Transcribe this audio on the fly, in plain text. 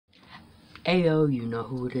Ayo, you know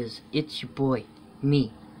who it is. It's your boy,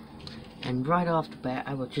 me. And right off the bat,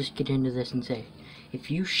 I will just get into this and say, if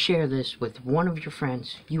you share this with one of your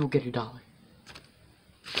friends, you will get $1.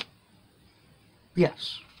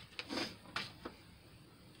 Yes.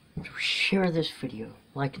 So share this video,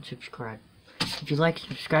 like and subscribe. If you like and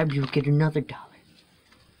subscribe, you will get another $1.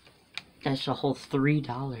 That's a whole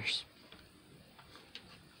 $3.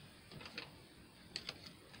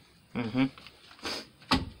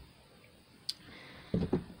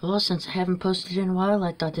 Well, since I haven't posted in a while,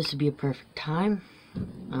 I thought this would be a perfect time.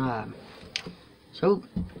 So,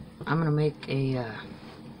 I'm gonna make a,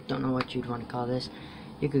 don't know what you'd want to call this.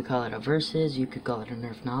 You could call it a versus, you could call it a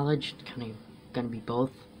Nerf knowledge. It's kind of gonna be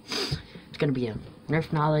both. It's gonna be a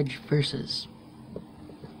Nerf knowledge versus.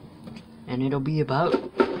 And it'll be about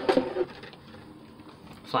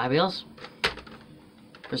flywheels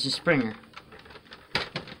versus Springer.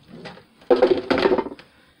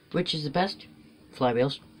 Which is the best?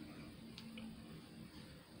 Flywheels.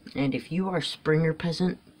 And if you are a Springer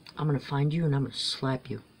peasant, I'm gonna find you and I'm gonna slap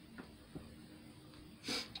you.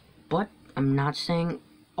 But I'm not saying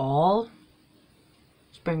all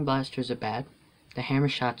spring blasters are bad. The hammer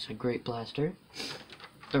shot's a great blaster.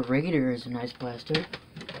 The Raider is a nice blaster.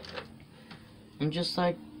 And just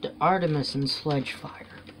like the Artemis and Sledgefire.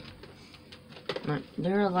 Now,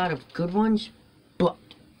 there are a lot of good ones, but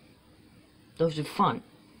those are fun.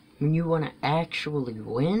 When you want to actually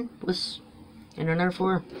win with in a Nerf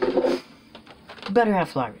war, you better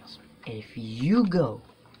have flywheels. And if you go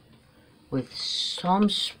with some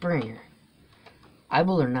Springer, I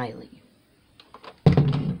will annihilate you.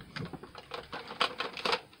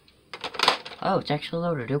 Oh, it's actually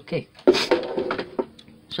loaded. Okay.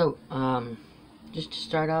 So, just to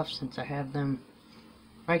start off, since I have them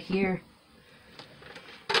right here,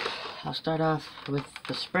 I'll start off with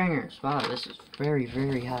the Springers. Wow, this is very,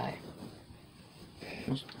 very high.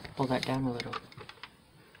 Let's pull that down a little.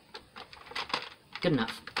 Good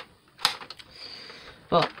enough.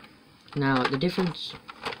 Well, now the difference,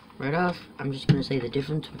 right off, I'm just going to say the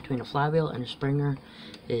difference between a flywheel and a Springer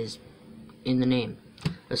is in the name.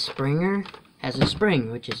 A Springer has a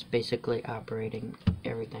spring, which is basically operating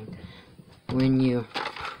everything. When you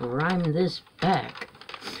prime this back,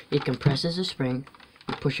 it compresses the spring,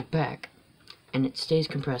 you push it back, and it stays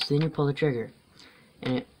compressed. Then you pull the trigger,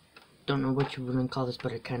 and it, don't know what you would call this,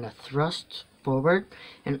 but it kind of thrusts forward,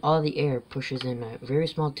 and all the air pushes in a very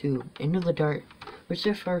small tube into the dart, which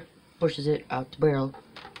therefore pushes it out the barrel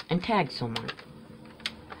and tags someone.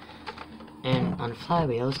 And on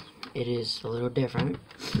flywheels, it is a little different.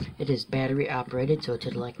 It is battery operated, so it's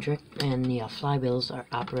electric, and the flywheels are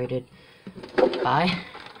operated by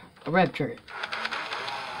a rev trigger.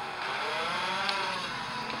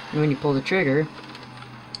 And when you pull the trigger,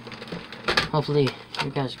 hopefully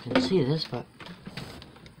you guys can see this, but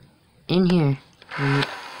in here,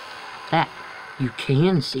 you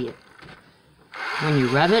can see it. When you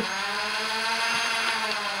rev it,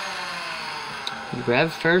 you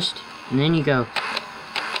rev first, and then you go.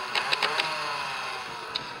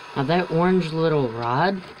 Now that orange little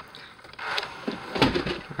rod,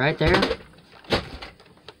 right there,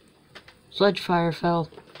 Sledgefire fell.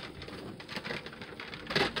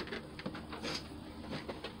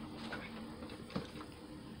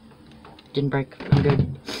 Didn't break, I'm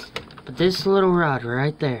good. But this little rod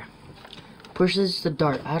right there pushes the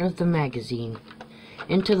dart out of the magazine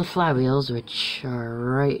into the flywheels, which are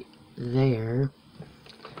right there.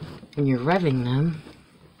 When you're revving them,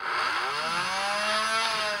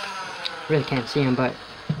 really can't see them, but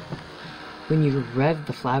when you rev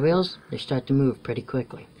the flywheels, they start to move pretty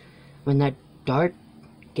quickly. When that dart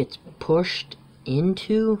gets pushed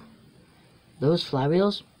into those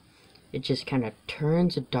flywheels, it just kind of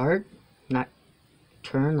turns a dart, not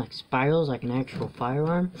turn like spirals like an actual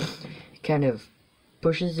firearm. It kind of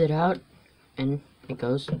pushes it out, and it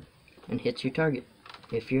goes and hits your target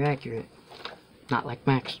if you're accurate. Not like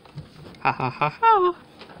Max. Ha ha ha ha.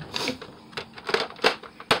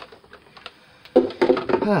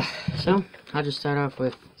 So I'll just start off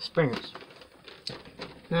with Springers.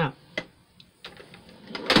 Now,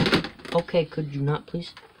 okay, could you not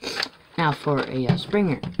please? Now for a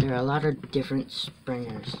Springer, there are a lot of different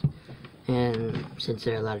Springers. And since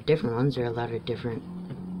there are a lot of different ones, there are a lot of different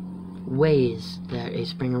ways that a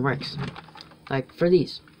Springer works. Like for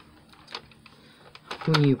these,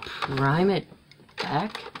 when you prime it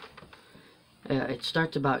back, it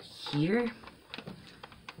starts about here,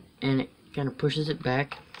 and it kind of pushes it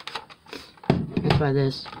back. That's by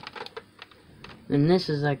this. Then this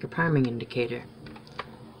is like a priming indicator.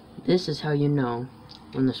 This is how you know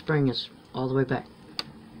when the spring is all the way back.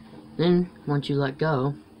 Then, once you let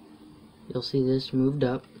go, you'll see this moved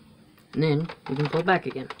up, and then you can pull it back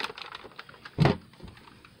again.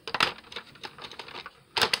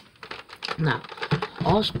 Now,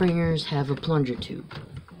 all springers have a plunger tube.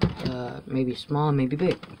 Maybe small, maybe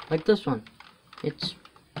big. Like this one. It's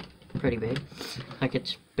pretty big. Like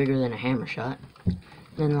it's bigger than a hammer shot.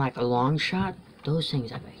 Then like a long shot, those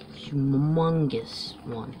things have a humongous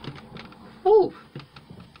one. Ooh!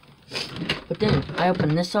 But then, I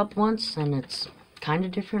opened this up once, and it's kind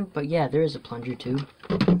of different, but yeah, there is a plunger tube.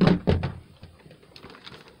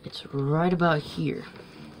 It's right about here.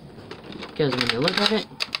 Because when you look at it,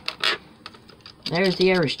 there's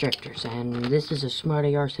the air restrictors, and this is a smart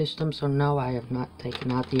AR system, so no, I have not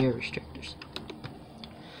taken out the air restrictors.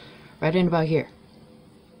 Right in about here.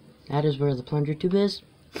 That is where the plunger tube is.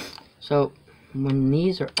 So, when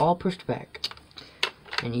these are all pushed back,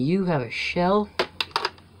 and you have a shell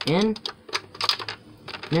in,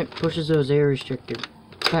 and it pushes those air restrictors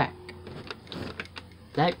back.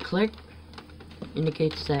 That click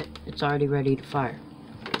indicates that it's already ready to fire.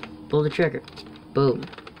 Pull the trigger. Boom.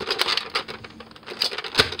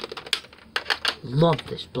 Love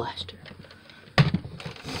this blaster.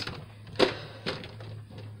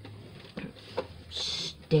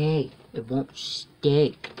 Stay. It won't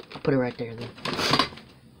stay. I'll put it right there then.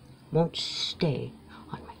 Won't stay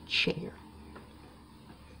on my chair.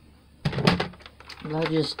 I'll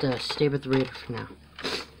just stay with the Raider for now.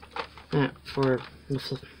 For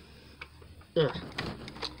the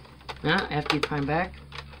now, after you prime back,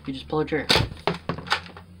 you just pull the trigger.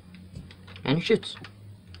 And it shoots.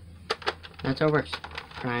 That's how it works.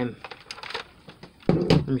 Prime.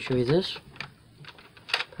 Let me show you this.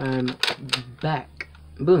 Prime back.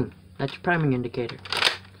 Boom. That's your priming indicator.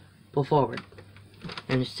 Pull forward.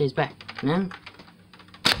 And it stays back. And then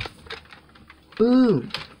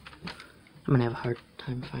boom. I'm gonna have a hard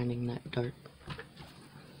time finding that dart.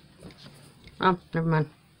 Oh, never mind.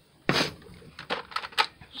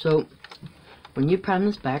 So, when you prime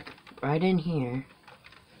this back, right in here,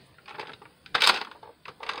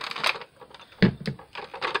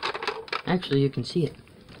 actually you can see it.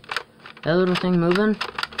 That little thing moving,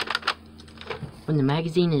 when the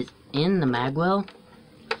magazine is in the magwell,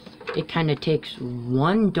 it kind of takes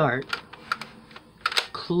one dart,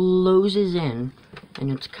 closes in,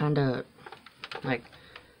 and it's kind of like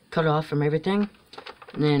cut off from everything,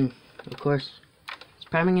 and then of course it's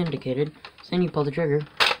priming indicated, so then you pull the trigger,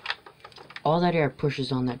 all that air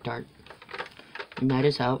pushes on that dart, and that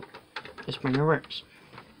is how the springer works.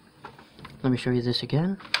 Let me show you this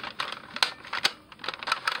again.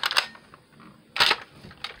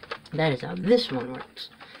 That is how this one works,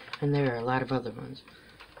 and there are a lot of other ones,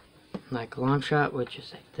 like a long shot, which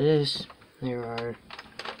is like this. There are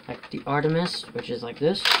like the Artemis, which is like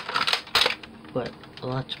this, but a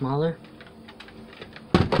lot smaller.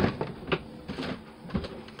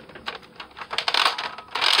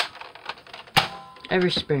 Every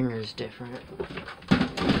springer is different.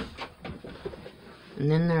 And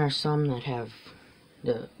then there are some that have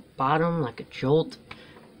the bottom like a jolt.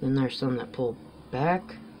 Then there are some that pull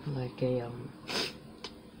back like a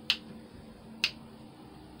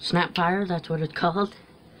snap fire, that's what it's called.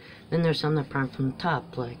 Then there's some that prime from the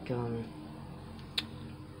top, like a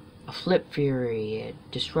Flip Fury, a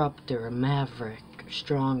Disruptor, a Maverick, a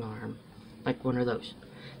Strong Arm, like one of those.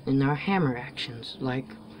 Then there are hammer actions, like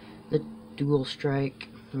the Dual Strike,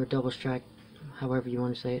 or Double Strike, however you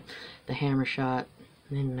want to say it, the Hammer Shot,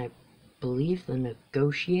 and then I believe the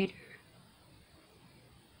Negotiator.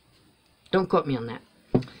 Don't quote me on that,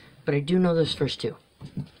 but I do know those first two.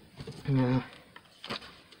 Now,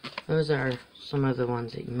 those are some of the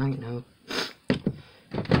ones that you might know.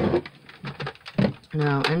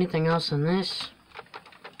 Now, anything else on this?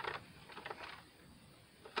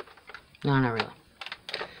 No, not really.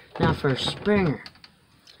 Now, for a springer,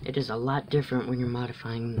 it is a lot different when you're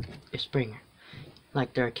modifying a springer.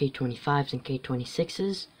 Like there are K25s and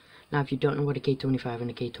K26s. Now, if you don't know what a K25 and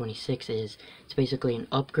a K26 is, it's basically an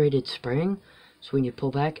upgraded spring. So when you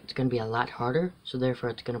pull back, it's going to be a lot harder. So therefore,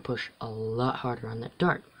 it's going to push a lot harder on that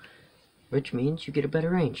dart. Which means you get a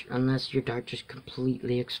better range, unless your dart just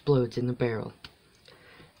completely explodes in the barrel.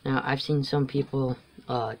 Now, I've seen some people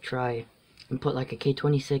try and put like a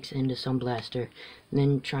K26 into some blaster, and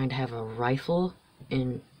then trying to have a rifle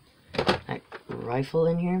in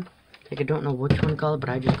here. Like, I don't know which one to call it, but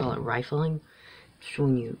I just call it rifling. It's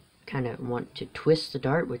when you kind of want to twist the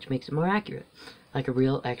dart, which makes it more accurate, like a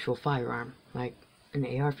real actual firearm, like an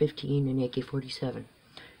AR-15 and AK-47,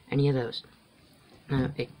 any of those.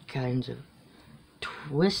 It kind of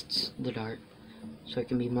twists the dart so it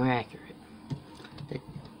can be more accurate. It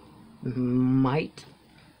might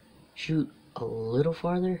shoot a little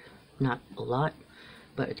farther, not a lot,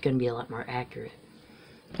 but it's going to be a lot more accurate.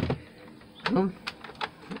 So,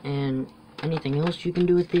 and anything else you can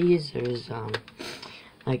do with these, there's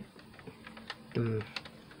like dang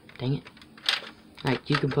it, like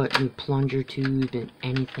you can put a plunger tube and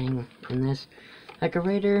anything in this. Like a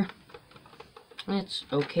Raider, it's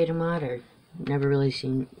okay to mod. I've never really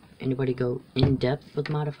seen anybody go in depth with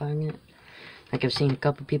modifying it. Like I've seen a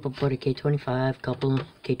couple people put a K25, couple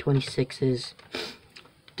K26s.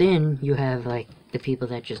 Then you have like the people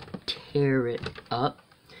that just tear it up.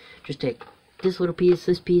 Just take this little piece,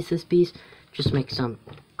 this piece, this piece. Just make some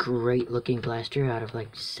great looking blaster out of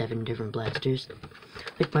like 7 different blasters.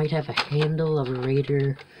 It might have a handle of a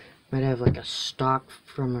Raider. Might have like a stock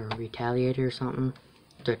from a Retaliator or something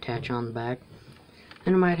to attach on the back.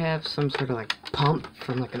 And it might have some sort of like pump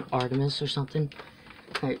from like an Artemis or something.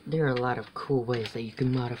 Like, there are a lot of cool ways that you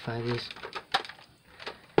can modify these.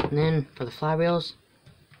 And then for the flywheels,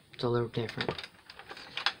 it's a little different.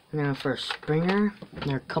 Now for a Springer,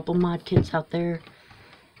 there are a couple mod kits out there.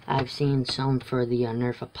 I've seen some for the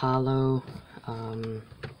Nerf Apollo.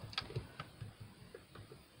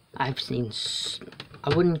 I've seen,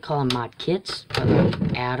 I wouldn't call them mod kits, but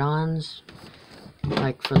like add-ons.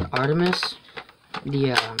 Like for the Artemis,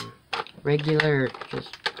 the regular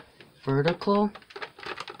just vertical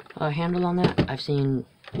handle on that. I've seen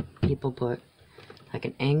people put like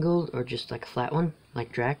an angled or just like a flat one,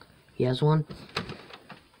 like Drac. He has one.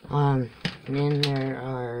 And then there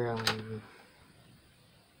are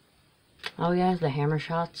oh yeah, the hammer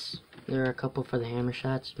shots. There are a couple for the hammer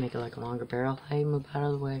shots. Make it like a longer barrel. Hey, move out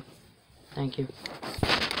of the way. Thank you.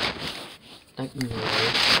 Thank you.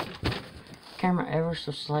 Camera ever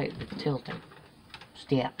so slightly tilting.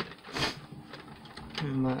 Step.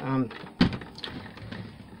 But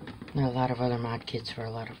there are a lot of other mod kits for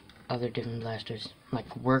a lot of other different blasters.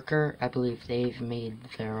 Like Worker, I believe they've made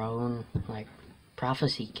their own like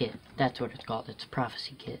Prophecy kit. That's what it's called. It's a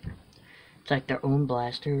Prophecy kit. It's like their own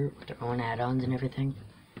blaster with their own add-ons and everything.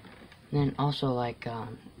 And then also like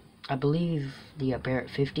I believe the Barrett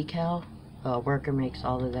 50 cal Worker makes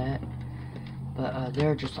all of that. But there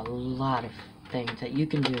are just a lot of things that you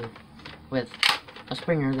can do with a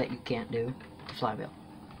Springer that you can't do with the flywheel.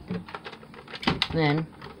 Then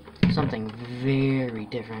something very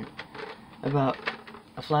different about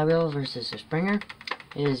a flywheel versus a Springer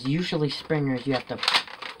is usually Springers you have to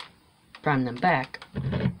prime them back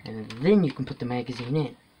and then you can put the magazine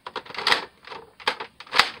in.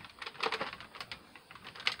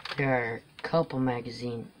 There are a couple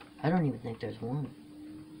magazines. I don't even think there's one.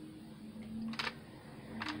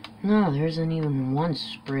 No, there isn't even one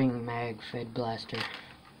spring mag fed blaster.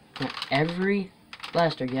 Now, every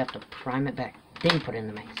blaster you have to prime it back, then put in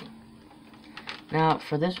the magazine. Now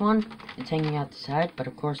for this one, it's hanging out the side, but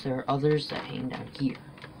of course there are others that hang down here.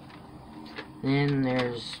 Then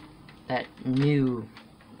there's that new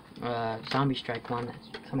Zombie Strike one that's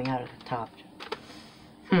coming out of the top.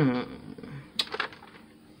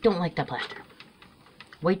 Don't like that blaster.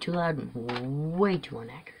 Way too loud and way too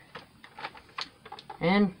inaccurate.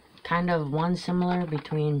 And kind of one similarity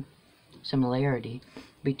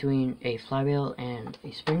between a flywheel and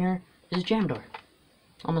a Springer is a jam door.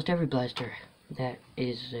 Almost every blaster that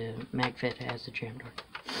is mag fit has a jam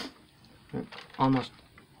door. Almost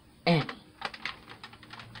any.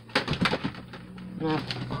 Now,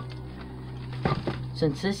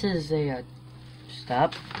 since this is a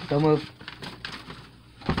stop, don't move.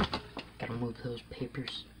 Gotta move those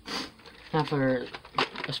papers. Now for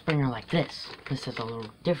a Springer like this is a little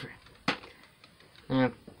different.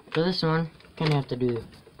 Now for this one, kinda have to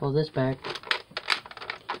pull this back.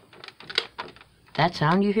 That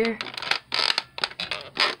sound you hear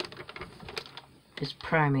is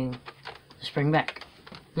priming the spring back.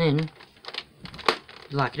 Then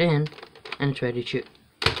lock it in and it's ready to shoot.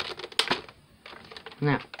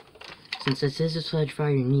 Now, since this is a sledge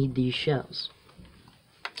fire, you need these shells.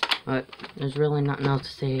 But there's really nothing else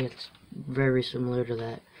to say. It's very similar to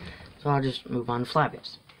that. So I'll just move on to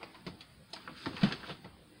flywheels.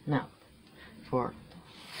 Now, for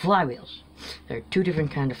flywheels, there are 2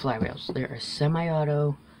 different kinds of flywheels. There are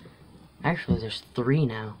semi-auto. Actually, there's 3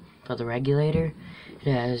 now. For the regulator,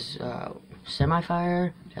 it has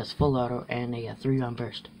semi-fire, it has full auto, and a 3-round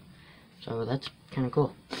burst. So that's kind of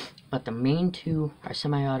cool. But the main 2 are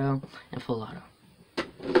semi-auto and full auto.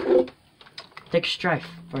 Take Strife,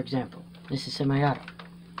 for example. This is semi-auto.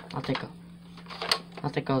 I'll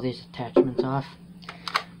take all these attachments off.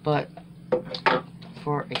 But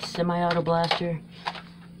for a semi-auto blaster,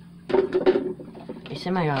 a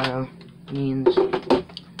semi-auto means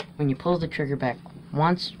when you pull the trigger back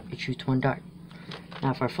once, it shoots 1 dart.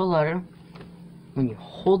 Now for full auto, when you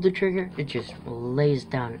hold the trigger, it just lays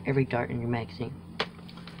down every dart in your magazine.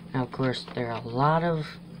 Now, of course, there are a lot of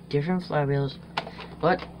different flywheels,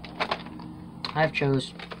 but I've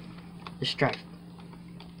chose the Strife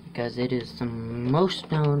because it is the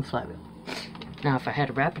most known flywheel. Now, if I had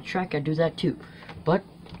a rapid track, I'd do that too, but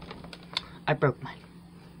I broke mine.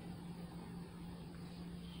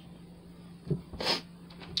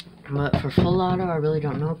 But for full auto, I really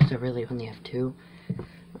don't know because I really only have two.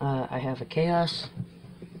 I have a Chaos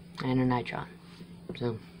and a Nitron,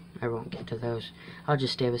 so I won't get to those. I'll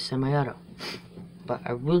just stay with semi-auto. But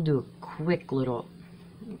I will do a quick little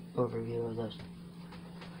overview of those.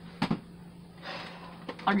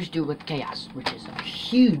 I'll just do it with Chaos, which is a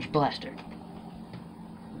huge blaster.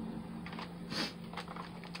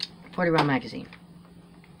 40 round magazine.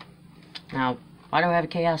 Now, why do I have a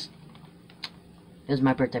Chaos? It was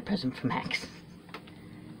my birthday present from Max.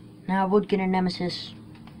 Now, I would get a Nemesis.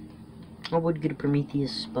 I would get a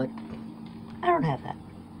Prometheus, but I don't have that.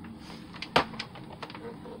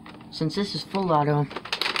 Since this is full auto,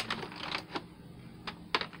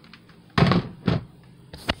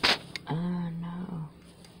 no.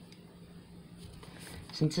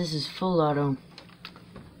 Since this is full auto,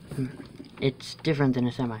 it's different than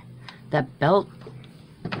a semi. That belt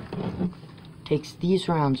takes these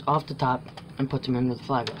rounds off the top and puts them into the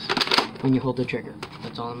flywheels when you hold the trigger.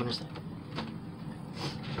 That's all I'm gonna say.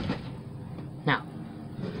 Now,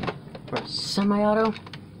 for semi-auto,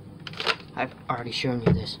 I've already shown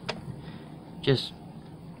you this. Just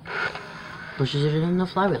pushes it in the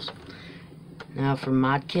flywheels. Now for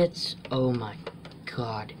mod kits, oh my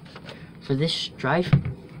god. For this Strife,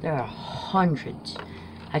 there are hundreds.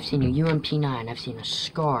 I've seen a UMP9, I've seen a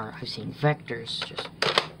Scar, I've seen Vectors, just,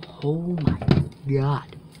 oh my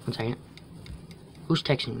god. One second. Who's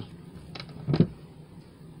texting me?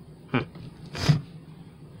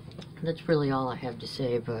 That's really all I have to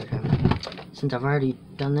say, but since I've already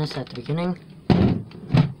done this at the beginning,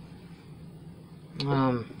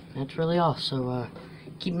 that's really all. So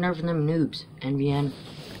keep nerfing them noobs. NVN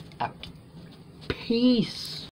out. Peace.